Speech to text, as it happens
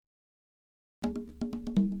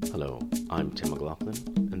Hello, I'm Tim McLaughlin,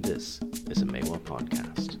 and this is a Maiwa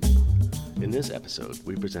podcast. In this episode,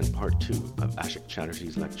 we present part 2 of Ashok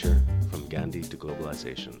Chatterjee's lecture, From Gandhi to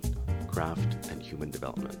Globalization, Craft and Human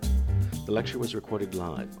Development. The lecture was recorded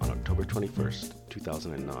live on October 21st,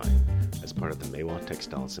 2009, as part of the Maiwa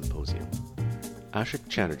Textile Symposium. Ashok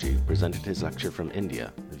Chatterjee presented his lecture from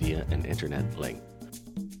India via an internet link.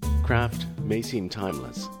 Craft may seem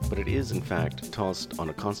timeless, but it is in fact tossed on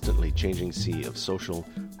a constantly changing sea of social,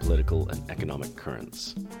 political, and economic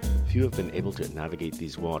currents. Few have been able to navigate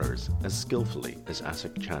these waters as skillfully as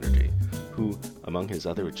Ashok Chatterjee, who, among his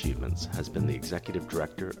other achievements, has been the executive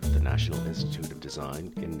director of the National Institute of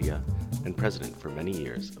Design, India, and president for many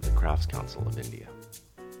years of the Crafts Council of India.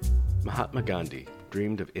 Mahatma Gandhi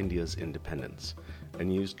dreamed of India's independence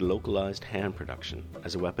and used localized hand production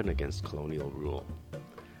as a weapon against colonial rule.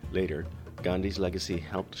 Later, Gandhi's legacy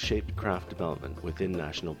helped shape craft development within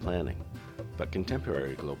national planning, but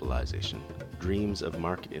contemporary globalization dreams of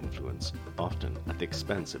market influence, often at the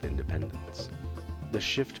expense of independence. The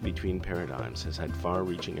shift between paradigms has had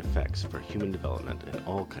far-reaching effects for human development in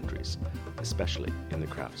all countries, especially in the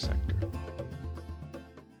craft sector.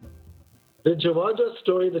 The Javaja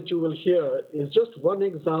story that you will hear is just one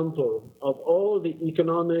example of all the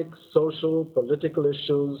economic, social, political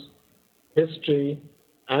issues, history,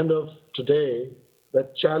 and of today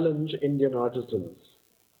that challenge Indian artisans.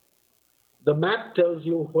 The map tells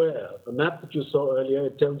you where. The map that you saw earlier,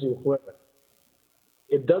 it tells you where.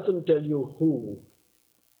 It doesn't tell you who.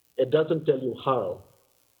 It doesn't tell you how.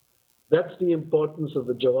 That's the importance of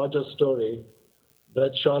the Javaja story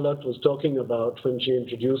that Charlotte was talking about when she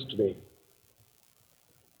introduced me.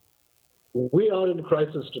 We are in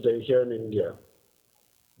crisis today here in India,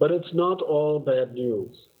 but it's not all bad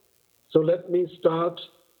news. So let me start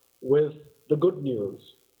with the good news.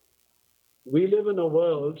 We live in a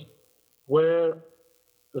world where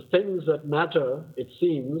the things that matter, it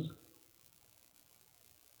seems,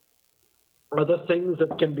 are the things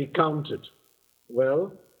that can be counted.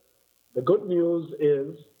 Well, the good news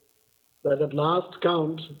is that at last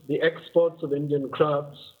count, the exports of Indian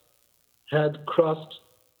crafts had crossed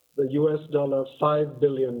the $5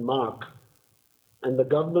 billion mark. And the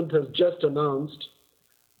government has just announced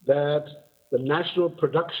that the national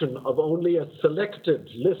production of only a selected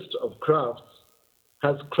list of crafts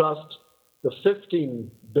has crossed the $15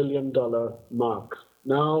 billion mark.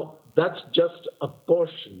 Now, that's just a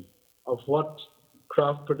portion of what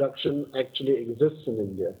craft production actually exists in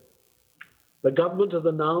India. The government has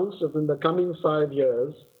announced that in the coming 5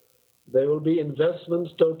 years, there will be investments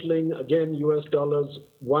totaling, again,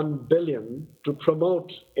 $1 billion to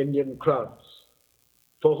promote Indian crafts.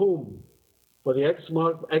 For whom? For the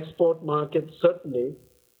export market, certainly,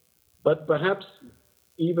 but perhaps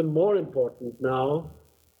even more important now,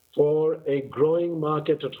 for a growing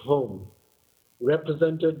market at home,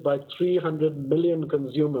 represented by 300 million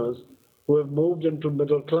consumers who have moved into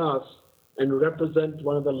middle class and represent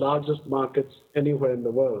one of the largest markets anywhere in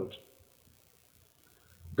the world.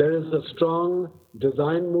 There is a strong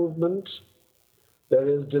design movement. There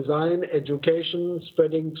is design education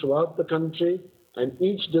spreading throughout the country, and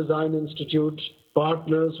each design institute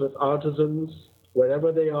partners with artisans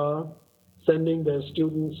wherever they are, sending their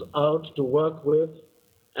students out to work with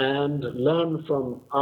and learn from